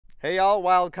Hey y'all,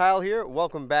 Wild Kyle here.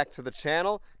 Welcome back to the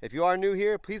channel. If you are new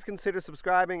here, please consider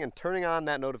subscribing and turning on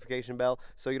that notification bell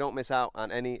so you don't miss out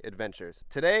on any adventures.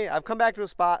 Today, I've come back to a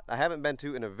spot I haven't been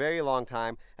to in a very long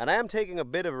time, and I am taking a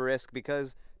bit of a risk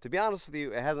because, to be honest with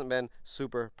you, it hasn't been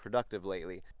super productive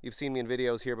lately. You've seen me in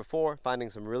videos here before, finding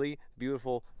some really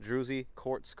beautiful druzy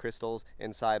quartz crystals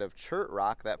inside of chert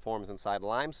rock that forms inside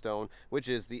limestone, which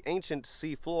is the ancient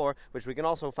sea floor, which we can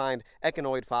also find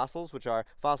echinoid fossils, which are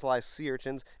fossilized sea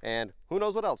urchins, and who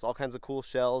knows what else, all kinds of cool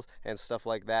shells and stuff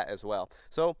like that as well.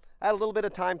 So I had a little bit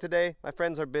of time today. My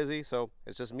friends are busy, so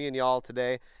it's just me and y'all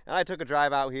today, and I took a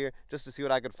drive out here just to see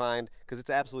what I could find because it's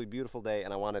an absolutely beautiful day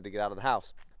and I wanted to get out of the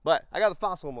house. But I got the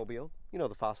fossil mobile. You know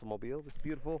the fossil mobile, this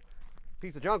beautiful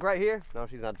piece of junk right here. No,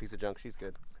 she's not a piece of junk, she's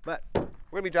good. But we're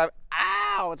gonna be driving,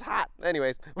 ow, it's hot.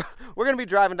 Anyways, we're gonna be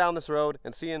driving down this road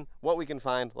and seeing what we can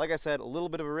find. Like I said, a little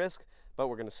bit of a risk, but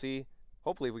we're gonna see,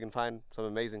 hopefully we can find some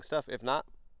amazing stuff. If not,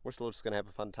 we're still just gonna have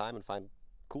a fun time and find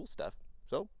cool stuff.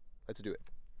 So, let's do it.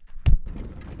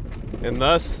 And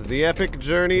thus, the epic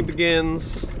journey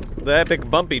begins. The epic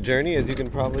bumpy journey, as you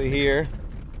can probably hear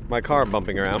my car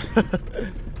bumping around.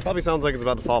 Probably sounds like it's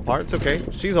about to fall apart. It's okay.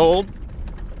 She's old.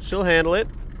 She'll handle it.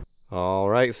 All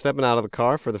right, stepping out of the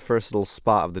car for the first little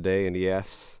spot of the day. And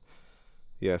yes,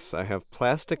 I have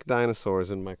plastic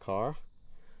dinosaurs in my car.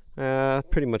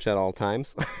 Pretty much at all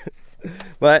times.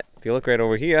 But if you look right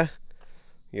over here,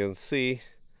 you can see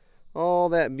all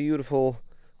that beautiful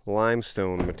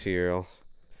limestone material.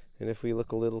 And if we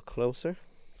look a little closer,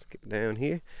 skip down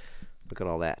here, look at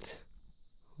all that.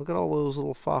 Look at all those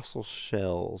little fossil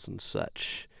shells and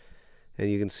such. And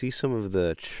you can see some of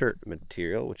the chert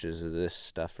material, which is this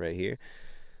stuff right here,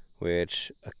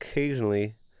 which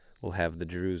occasionally will have the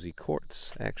druzy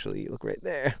quartz. Actually, look right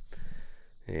there.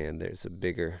 And there's a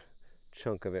bigger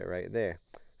chunk of it right there.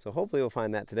 So hopefully we'll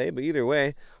find that today, but either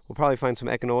way, we'll probably find some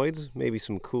echinoids, maybe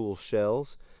some cool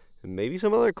shells, and maybe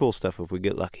some other cool stuff if we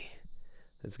get lucky.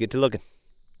 Let's get to looking.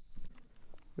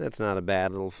 That's not a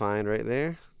bad little find right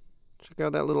there. Check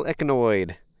out that little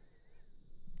echinoid.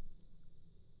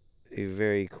 A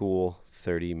very cool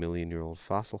 30-million-year-old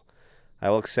fossil. I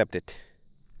will accept it.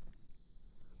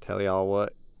 Tell y'all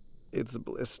what, it's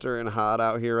blistering hot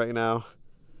out here right now.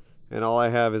 And all I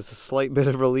have is a slight bit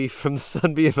of relief from the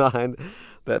sun being behind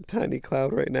that tiny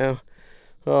cloud right now.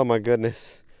 Oh my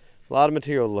goodness. A lot of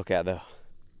material to look at though.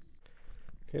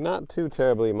 Okay, not too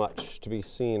terribly much to be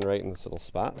seen right in this little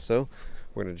spot, so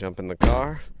we're gonna jump in the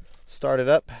car, start it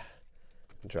up,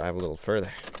 and drive a little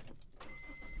further.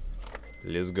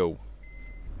 Let's go.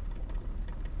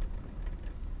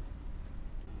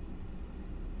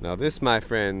 Now this, my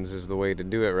friends, is the way to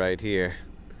do it right here.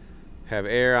 Have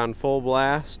air on full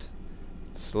blast,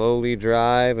 slowly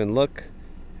drive and look,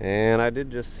 and I did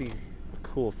just see a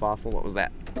cool fossil. What was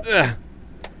that? Ugh.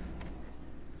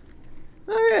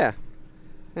 Oh yeah,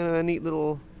 and a neat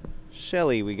little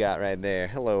shelly we got right there.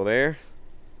 Hello there.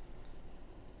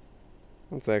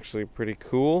 That's actually pretty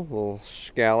cool. Little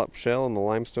scallop shell in the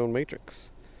limestone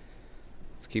matrix.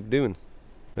 Let's keep doing.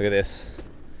 Look at this.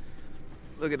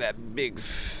 Look at that big,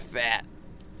 fat,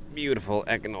 beautiful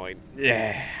echinoid.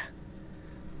 Yeah.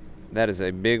 That is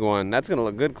a big one. That's going to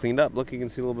look good cleaned up. Look, you can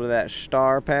see a little bit of that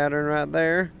star pattern right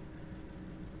there.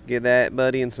 Get that,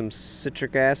 buddy, in some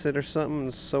citric acid or something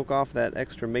and soak off that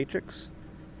extra matrix.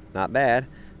 Not bad.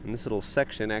 And this little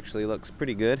section actually looks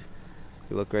pretty good.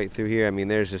 If you look right through here, I mean,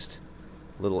 there's just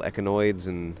little echinoids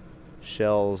and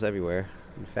shells everywhere.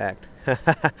 In fact,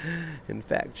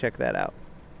 check that out.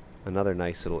 Another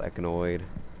nice little echinoid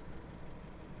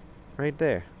right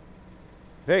there.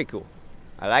 Very cool.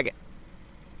 I like it.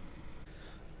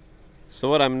 So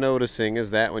what I'm noticing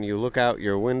is that when you look out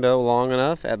your window long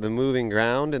enough at the moving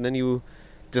ground and then you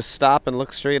just stop and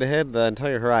look straight ahead, the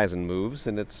entire horizon moves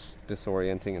and it's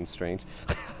disorienting and strange.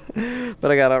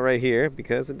 But I got out right here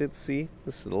because I did see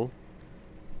this little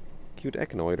cute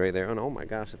echinoid right there. And oh my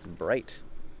gosh, it's bright.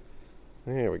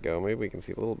 There we go. Maybe we can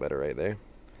see a little better right there.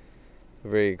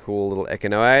 Very cool little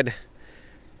echinoid.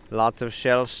 Lots of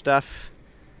shell stuff.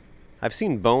 I've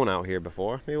seen bone out here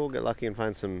before. Maybe we'll get lucky and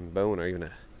find some bone or even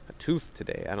a tooth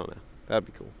today. I don't know. That'd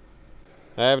be cool.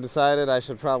 I have decided I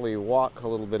should probably walk a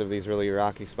little bit of these really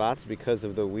rocky spots because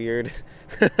of the weird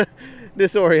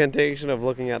disorientation of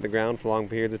looking at the ground for long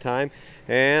periods of time.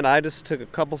 And I just took a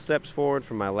couple steps forward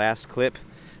from my last clip,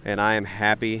 and I am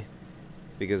happy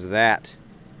because that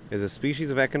is a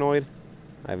species of echinoid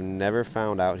I've never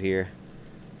found out here.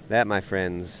 That, my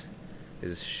friends,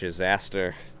 is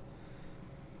Shizaster.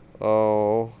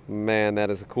 Oh man, that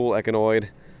is a cool echinoid.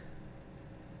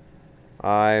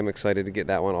 I'm excited to get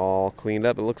that one all cleaned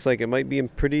up. It looks like it might be in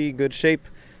pretty good shape.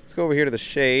 Let's go over here to the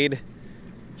shade.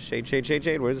 Shade, shade, shade,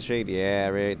 shade. Where's the shade? Yeah,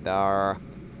 right there.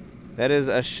 That is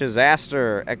a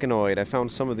Schizaster echinoid. I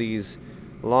found some of these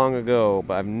long ago,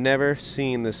 but I've never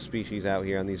seen this species out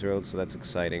here on these roads, so that's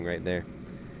exciting right there.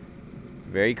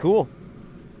 Very cool.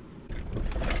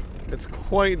 It's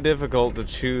quite difficult to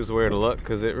choose where to look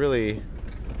because it really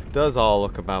does all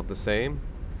look about the same.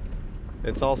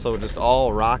 It's also just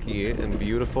all rocky and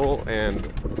beautiful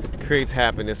and creates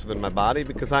happiness within my body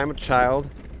because I'm a child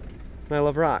and I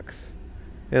love rocks.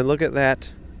 And look at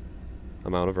that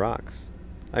amount of rocks.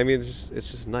 I mean, it's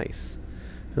just nice.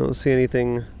 I don't see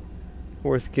anything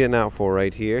worth getting out for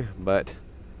right here, but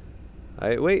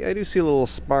I do see a little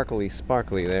sparkly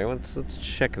there. Let's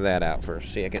check that out for a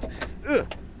second. Ugh.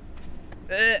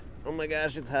 Oh my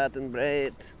gosh, it's hot and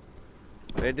bright.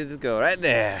 Where did it go? Right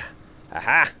there.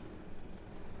 Aha.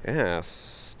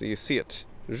 Yes. Do you see it?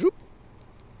 Zoop.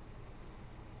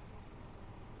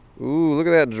 Ooh, look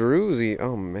at that druzy.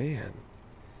 Oh man.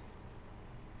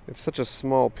 It's such a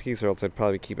small piece, or else I'd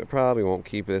probably keep it. Probably won't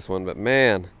keep this one, but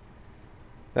man,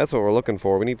 that's what we're looking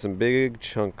for. We need some big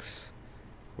chunks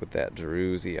with that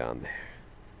druzy on there.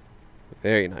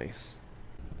 Very nice.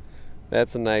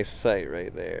 That's a nice sight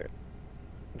right there.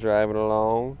 Driving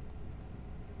along.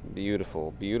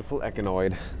 Beautiful, beautiful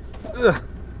echinoid. Ugh.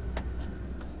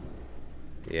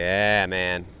 Yeah,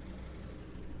 man.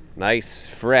 Nice,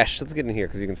 fresh. Let's get in here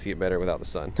because you can see it better without the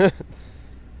sun.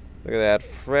 Look at that,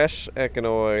 fresh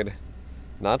echinoid.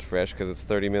 Not fresh because it's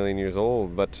 30 million years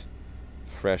old, but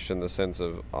fresh in the sense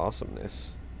of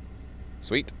awesomeness.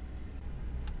 Sweet.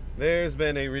 There's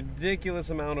been a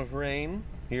ridiculous amount of rain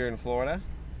here in Florida.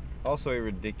 Also a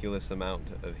ridiculous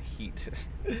amount of heat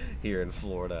here in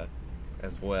Florida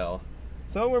as well.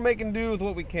 So we're making do with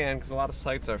what we can because a lot of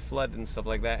sites are flooded and stuff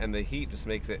like that, and the heat just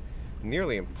makes it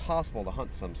nearly impossible to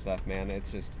hunt some stuff, man.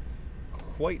 It's just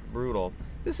quite brutal.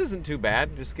 This isn't too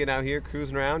bad. Just get out here,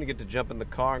 cruising around. You get to jump in the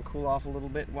car and cool off a little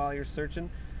bit while you're searching.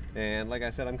 And like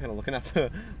I said, I'm kind of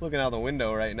looking out the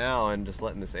window right now and just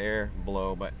letting this air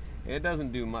blow. But it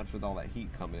doesn't do much with all that heat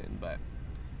coming in. But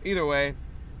either way,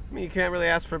 I mean, you can't really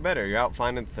ask for better. You're out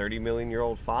finding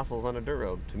 30-million-year-old fossils on a dirt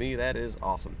road. To me, that is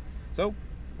awesome. So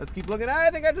let's keep looking. I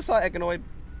think I just saw echinoid.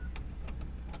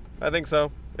 I think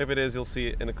so. If it is, you'll see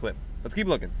it in a clip. Let's keep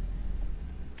looking.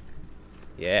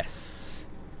 Yes.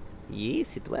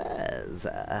 Yes, it was.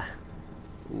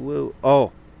 Whoa.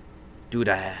 Oh. Dude,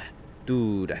 I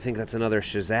think that's another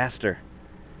Schizaster.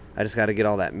 I just got to get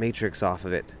all that matrix off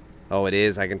of it. Oh, it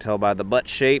is. I can tell by the butt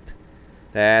shape.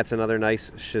 That's another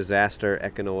nice Schizaster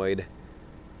echinoid.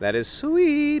 That is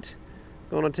sweet.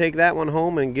 Gonna take that one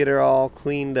home and get her all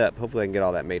cleaned up. Hopefully I can get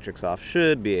all that matrix off.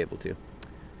 Should be able to.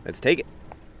 Let's take it.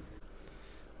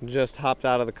 Just hopped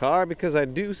out of the car because I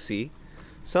do see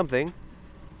something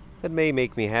that may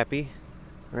make me happy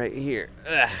right here.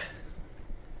 Ugh.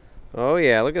 Oh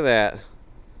yeah, look at that.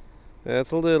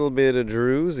 That's a little bit of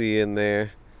druzy in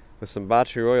there with some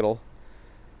botryoidal.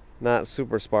 Not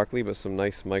super sparkly, but some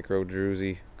nice micro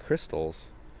druzy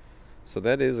crystals. So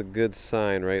that is a good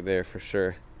sign right there for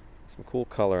sure. Some cool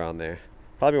color on there.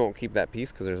 Probably won't keep that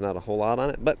piece because there's not a whole lot on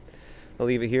it, but I'll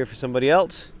leave it here for somebody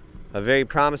else. A very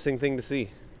promising thing to see.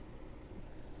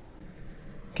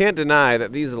 Can't deny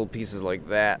that these little pieces like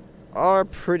that are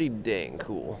pretty dang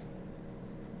cool.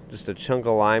 Just a chunk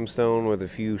of limestone with a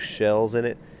few shells in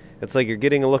it. It's like you're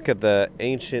getting a look at the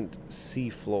ancient sea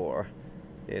floor.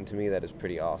 And to me that is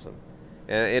pretty awesome.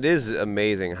 And it is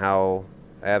amazing how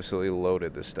absolutely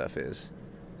loaded this stuff is.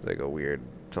 It's like a weird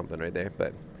something right there.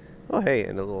 But, oh hey,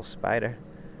 and a little spider.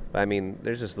 But I mean,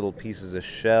 there's just little pieces of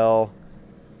shell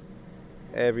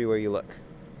everywhere you look.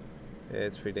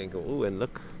 It's pretty dang cool. Ooh, and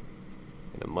look.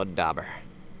 And a mud dauber.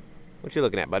 What you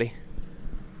looking at, buddy?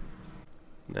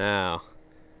 Now,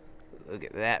 look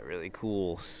at that really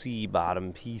cool sea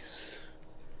bottom piece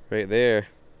right there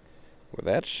with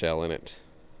that shell in it.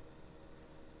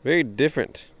 Very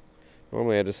different.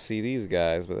 Normally I just see these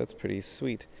guys, but that's pretty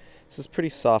sweet. This is pretty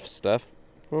soft stuff.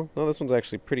 Well, no, this one's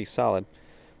actually pretty solid.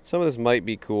 Some of this might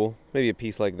be cool. Maybe a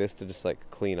piece like this to just like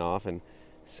clean off and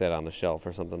set on the shelf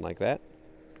or something like that.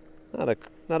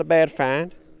 Not a bad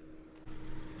find.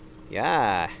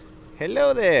 Yeah.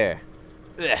 Hello there.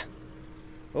 Ugh.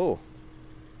 Oh.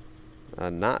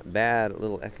 Not bad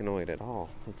little echinoid at all.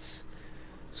 Let's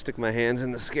stick my hands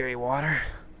in the scary water.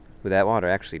 But that water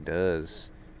actually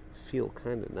does feel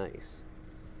kind of nice.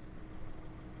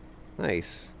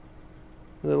 Nice.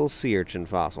 Little sea urchin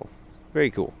fossil. Very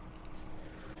cool.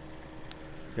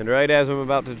 And right as I'm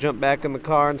about to jump back in the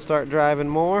car and start driving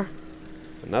more,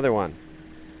 another one.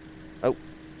 Oh.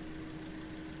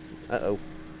 Uh-oh.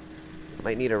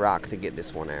 Might need a rock to get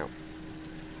this one out.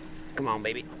 Come on,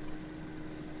 baby.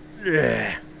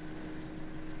 Yeah.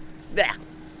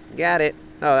 Got it.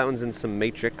 Oh, that one's in some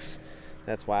matrix.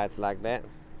 That's why it's like that.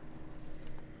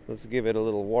 Let's give it a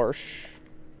little wash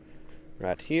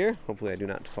right here. Hopefully I do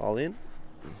not fall in.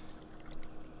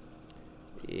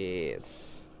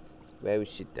 Yes.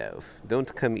 Wash it off.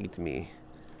 Don't come eat me,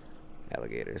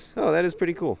 alligators. Oh, that is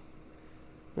pretty cool.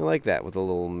 I like that with the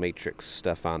little matrix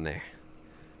stuff on there.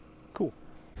 Cool.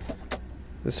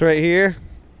 This right here,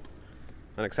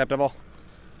 unacceptable.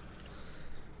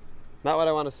 Not what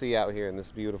I want to see out here in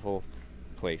this beautiful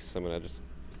place. I'm going to just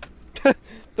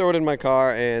throw it in my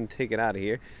car and take it out of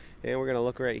here. And we're going to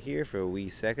look right here for a wee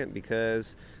second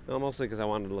because, well, mostly because I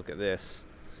wanted to look at this.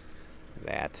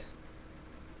 That.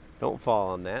 Don't fall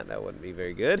on that. That wouldn't be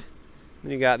very good.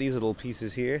 Then you got these little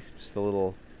pieces here. Just the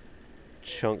little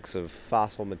chunks of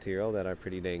fossil material that are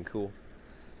pretty dang cool.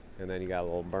 And then you got a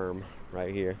little berm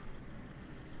right here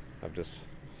of just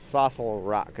fossil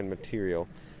rock and material.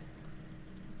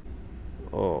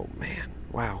 Oh man,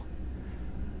 wow.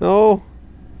 No,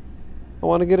 I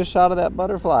want to get a shot of that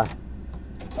butterfly.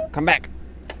 Come back.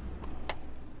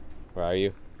 Where are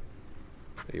you?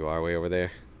 You are way over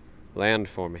there. Land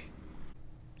for me.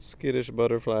 Skittish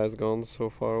butterfly's gone so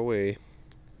far away.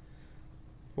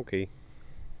 Okay.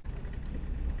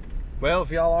 Well,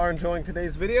 if y'all are enjoying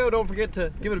today's video, don't forget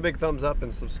to give it a big thumbs up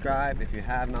and subscribe if you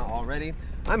have not already.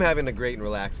 I'm having a great and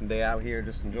relaxing day out here,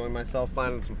 just enjoying myself,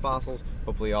 finding some fossils.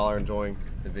 Hopefully y'all are enjoying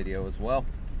the video as well.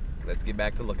 Let's get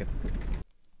back to looking.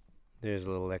 There's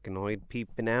a little echinoid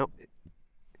peeping out.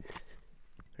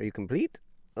 Are you complete?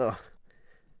 Oh,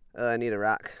 I need a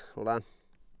rock. Hold on.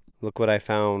 Look what I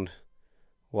found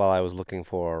while I was looking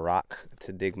for a rock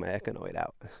to dig my echinoid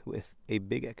out with. A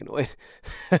big echinoid.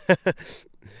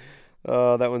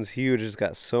 Oh, that one's huge. It's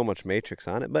got so much matrix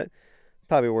on it, but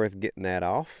probably worth getting that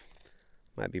off.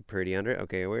 Might be pretty under it.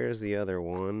 Okay, where's the other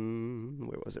one?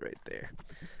 Where was it? Right there.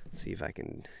 Let's see if I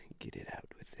can get it out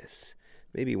with this.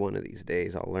 Maybe one of these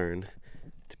days I'll learn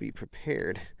to be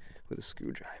prepared with a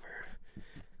screwdriver.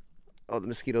 Oh, the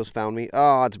mosquitoes found me.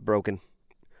 Oh, it's broken.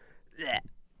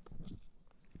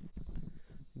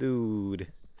 Dude,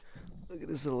 look at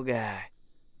this little guy.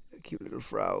 A cute little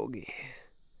froggy.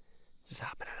 Just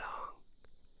hopping along.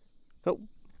 Oh,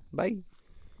 bye.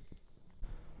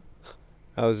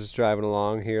 I was just driving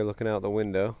along here looking out the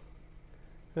window.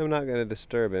 I'm not going to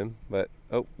disturb him, but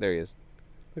oh, there he is.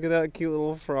 Look at that cute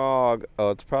little frog. Oh,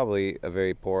 it's probably a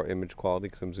very poor image quality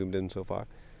because I'm zoomed in so far.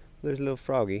 There's a little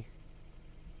froggy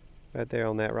right there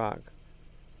on that rock.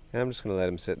 And I'm just going to let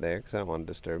him sit there because I don't want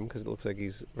to disturb him because it looks like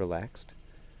he's relaxed.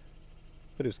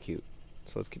 But it was cute.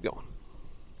 So let's keep going.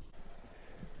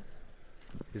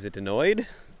 Is it annoyed?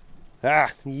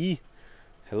 Ah, yee.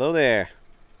 Hello there.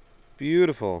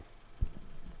 Beautiful.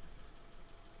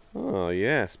 Oh,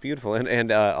 yes, beautiful.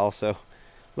 And also,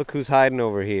 look who's hiding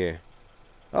over here.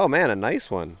 Oh, man, a nice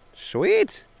one.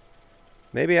 Sweet.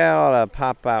 Maybe I ought to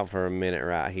pop out for a minute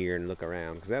right here and look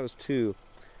around, because that was two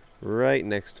right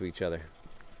next to each other.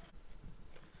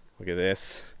 Look at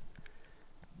this.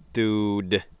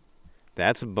 Dude,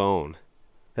 that's a bone.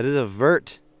 That is a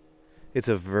vert. It's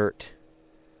a vert.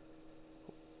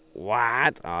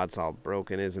 What? Oh, it's all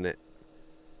broken, isn't it?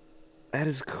 That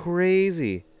is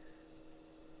crazy.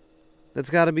 That's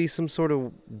got to be some sort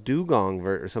of dugong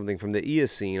vert or something from the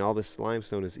Eocene. All this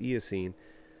limestone is Eocene.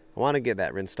 I want to get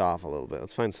that rinsed off a little bit.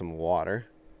 Let's find some water.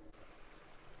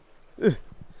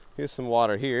 Here's some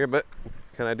water here, but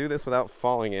can I do this without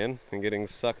falling in and getting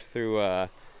sucked through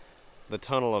the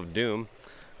tunnel of doom?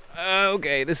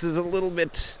 Okay, this is a little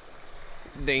bit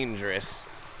dangerous.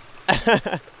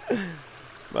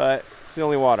 But it's the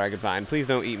only water I could find. Please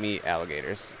don't eat me,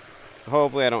 alligators.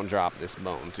 Hopefully I don't drop this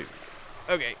bone, too.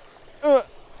 Okay.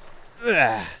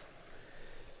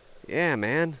 Yeah,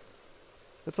 man.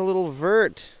 That's a little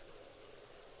vert.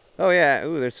 Oh, yeah.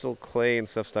 Ooh, there's still clay and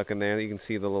stuff stuck in there. You can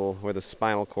see the little, where the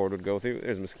spinal cord would go through.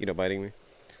 There's a mosquito biting me.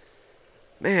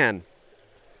 Man.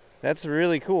 That's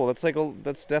really cool. That's like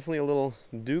that's definitely a little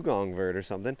dugong vert or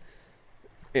something.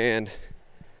 And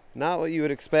not what you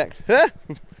would expect.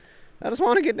 I just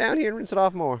want to get down here and rinse it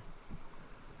off more.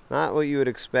 Not what you would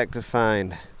expect to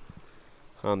find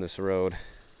on this road.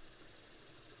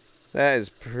 That is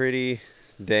pretty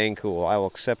dang cool. I will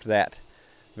accept that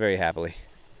very happily.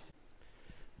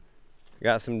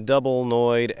 Got some double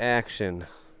noid action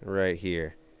right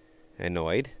here.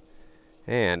 Annoyed.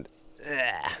 And,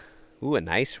 ooh, a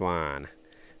nice one.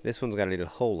 This one's got a little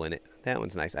hole in it. That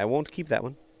one's nice. I won't keep that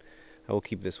one. I will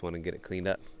keep this one and get it cleaned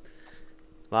up.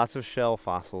 Lots of shell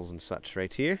fossils and such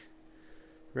right here.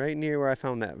 Right near where I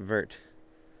found that vert.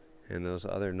 And those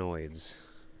other noids.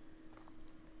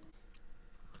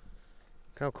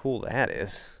 Look how cool that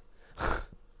is.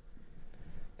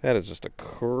 That is just a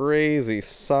crazy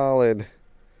solid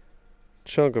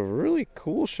chunk of really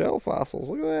cool shell fossils.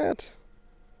 Look at that.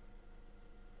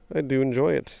 I do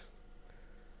enjoy it,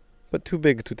 but too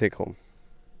big to take home.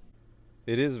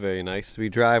 It is very nice to be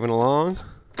driving along.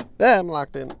 Ah, I'm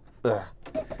locked in. Ugh.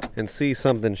 And see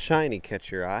something shiny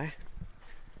catch your eye,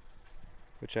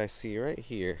 which I see right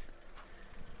here.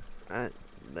 Right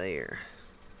there.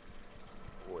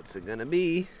 What's it gonna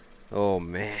be? Oh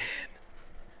man.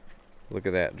 Look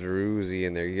at that druzy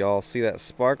in there. Y'all see that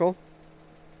sparkle?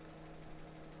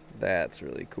 That's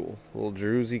really cool. A little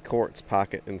druzy quartz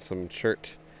pocket and some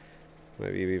chert.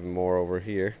 Maybe even more over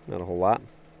here. Not a whole lot.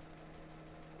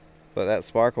 But that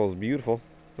sparkle is beautiful.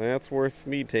 That's worth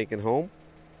me taking home.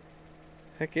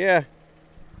 Heck yeah.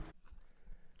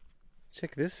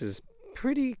 Check, this is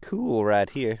pretty cool right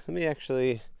here. Let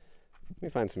me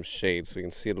find some shade so we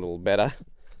can see it a little better.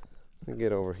 Let me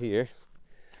get over here.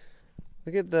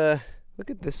 Look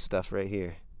at this stuff right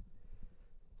here.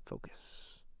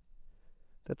 Focus.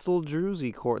 That's little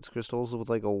druzy quartz crystals with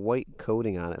like a white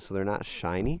coating on it, so they're not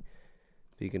shiny,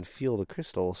 but you can feel the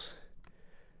crystals.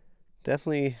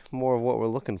 Definitely more of what we're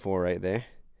looking for right there,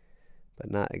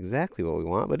 but not exactly what we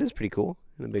want, but it is pretty cool.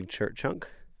 And a big chert chunk.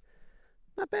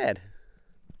 Not bad.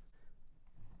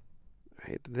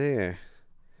 Right there.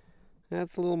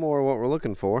 That's a little more of what we're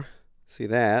looking for. See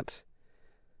that?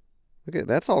 Look at,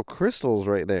 that's all crystals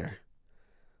right there.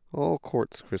 All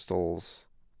quartz crystals.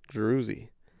 Druzy.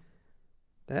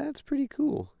 That's pretty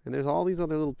cool. And there's all these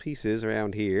other little pieces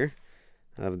around here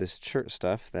of this chert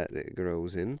stuff that it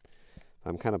grows in.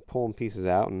 I'm kind of pulling pieces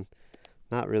out and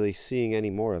not really seeing any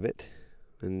more of it.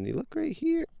 And you look right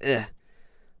here. A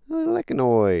little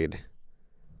echinoid.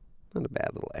 Not a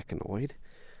bad little echinoid.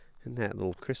 And that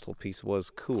little crystal piece was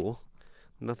cool.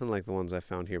 Nothing like the ones I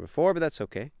found here before, but that's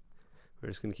okay. We're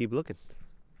just going to keep looking.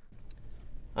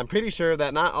 I'm pretty sure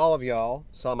that not all of y'all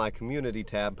saw my community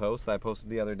tab post that I posted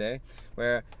the other day,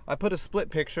 where I put a split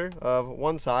picture of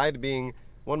one side being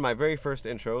one of my very first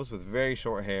intros with very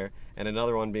short hair, and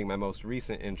another one being my most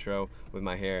recent intro with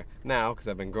my hair now, because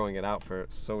I've been growing it out for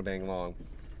so dang long.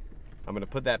 I'm going to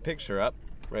put that picture up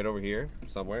right over here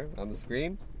somewhere on the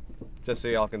screen, just so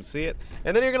y'all can see it.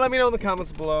 And then you're going to let me know in the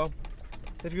comments below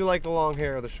if you like the long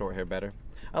hair or the short hair better.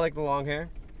 I like the long hair.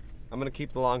 I'm going to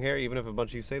keep the long hair, even if a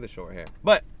bunch of you say the short hair.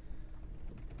 But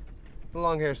the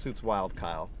long hair suits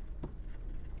WILDKYLE,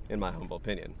 in my humble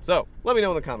opinion. So, let me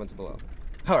know in the comments below.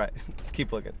 Alright, let's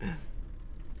keep looking.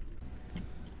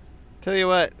 Tell you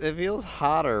what, it feels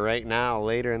hotter right now,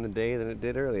 later in the day, than it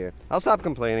did earlier. I'll stop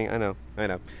complaining. I know.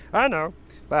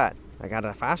 But I got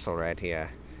a fossil right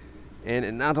here.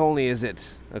 And not only is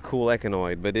it a cool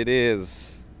echinoid, but it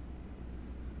is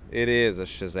a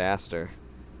schizaster.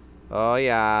 Oh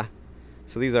yeah.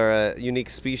 So these are a unique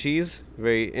species,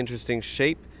 very interesting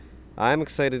shape. I'm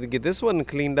excited to get this one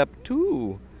cleaned up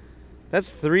too. That's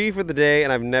 3 for the day,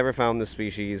 and I've never found this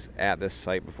species at this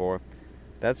site before.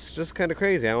 That's just kind of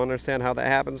crazy. I don't understand how that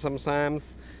happens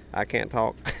sometimes. I can't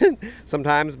talk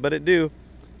sometimes, but it do.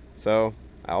 So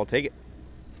I'll take it.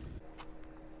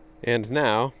 And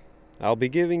now I'll be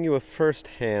giving you a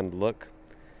first-hand look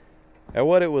at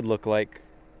what it would look like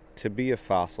to be a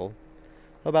fossil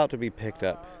about to be picked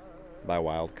up by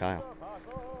WILDKYLE.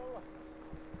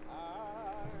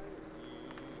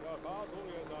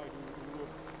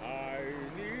 I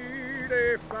need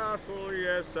a fossil,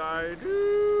 yes I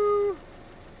do.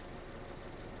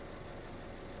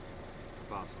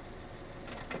 Fossil.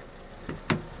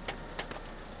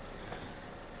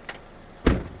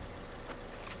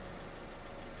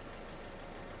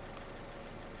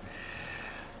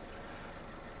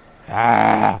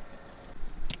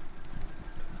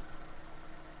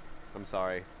 I'm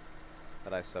sorry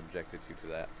that I subjected you to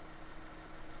that.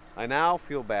 I now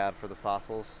feel bad for the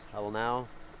fossils. I will now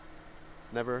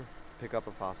never pick up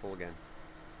a fossil again.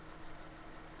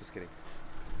 Just kidding.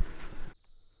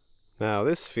 Now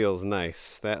this feels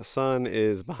nice. That sun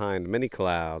is behind many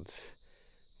clouds.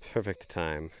 Perfect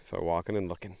time for walking and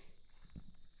looking.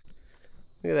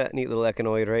 Look at that neat little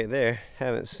echinoid right there.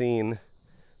 Haven't seen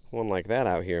one like that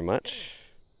out here much.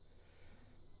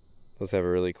 Those have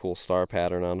a really cool star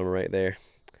pattern on them right there.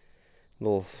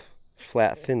 Little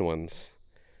flat, thin ones.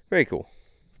 Very cool.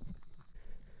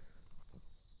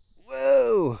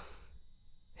 Whoa!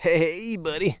 Hey,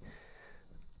 buddy.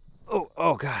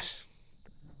 Oh gosh.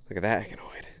 Look at that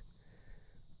echinoid.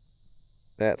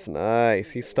 That's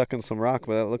nice. He's stuck in some rock,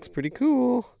 but that looks pretty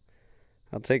cool.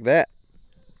 I'll take that.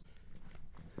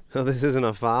 Oh, this isn't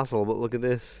a fossil, but look at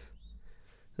this.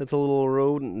 That's a little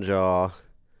rodent jaw.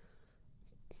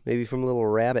 Maybe from a little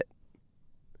rabbit.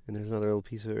 And there's another little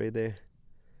piece of it right there.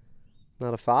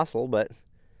 Not a fossil, but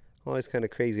Always kind of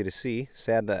crazy to see.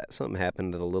 Sad that something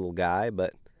happened to the little guy,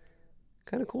 but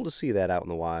kind of cool to see that out in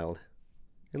the wild.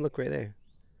 And look right there.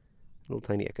 Little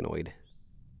tiny echinoid.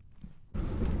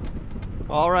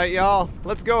 All right, y'all.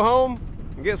 Let's go home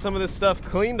and get some of this stuff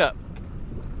cleaned up.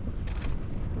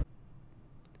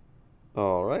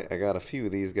 All right, I got a few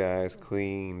of these guys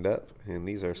cleaned up, and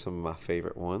these are some of my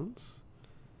favorite ones.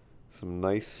 Some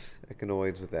nice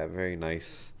echinoids with that very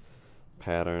nice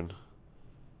pattern.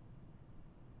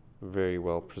 Very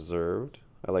well preserved.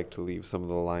 I like to leave some of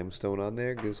the limestone on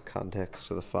there. Gives context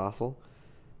to the fossil,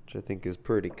 which I think is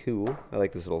pretty cool. I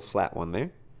like this little flat one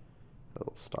there. A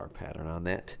little star pattern on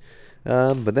that.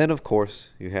 But then, of course,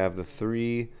 you have the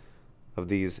 3 of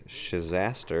these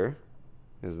Schizaster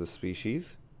is the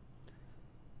species.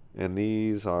 And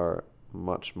these are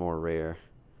much more rare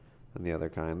than the other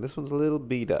kind. This one's a little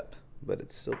beat up, but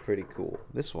it's still pretty cool.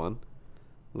 This one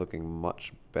looking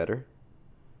much better.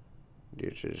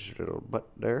 Just a little butt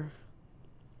there.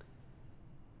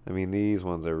 I mean, these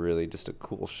ones are really just a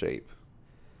cool shape.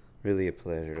 Really a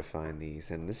pleasure to find these.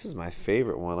 And this is my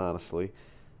favorite one, honestly.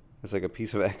 It's like a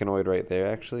piece of echinoid right there,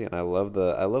 actually. And I love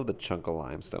the chunk of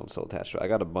limestone still attached to it. I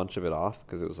got a bunch of it off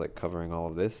because it was like covering all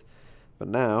of this. But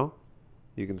now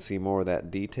you can see more of that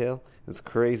detail. It's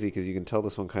crazy because you can tell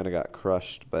this one kind of got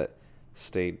crushed but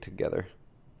stayed together.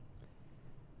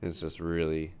 It's just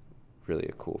really, really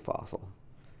a cool fossil.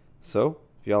 So,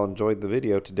 if y'all enjoyed the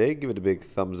video today, give it a big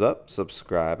thumbs up.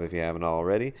 Subscribe if you haven't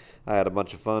already. I had a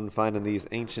bunch of fun finding these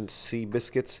ancient sea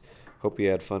biscuits. Hope you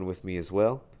had fun with me as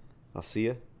well. I'll see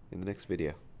you in the next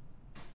video.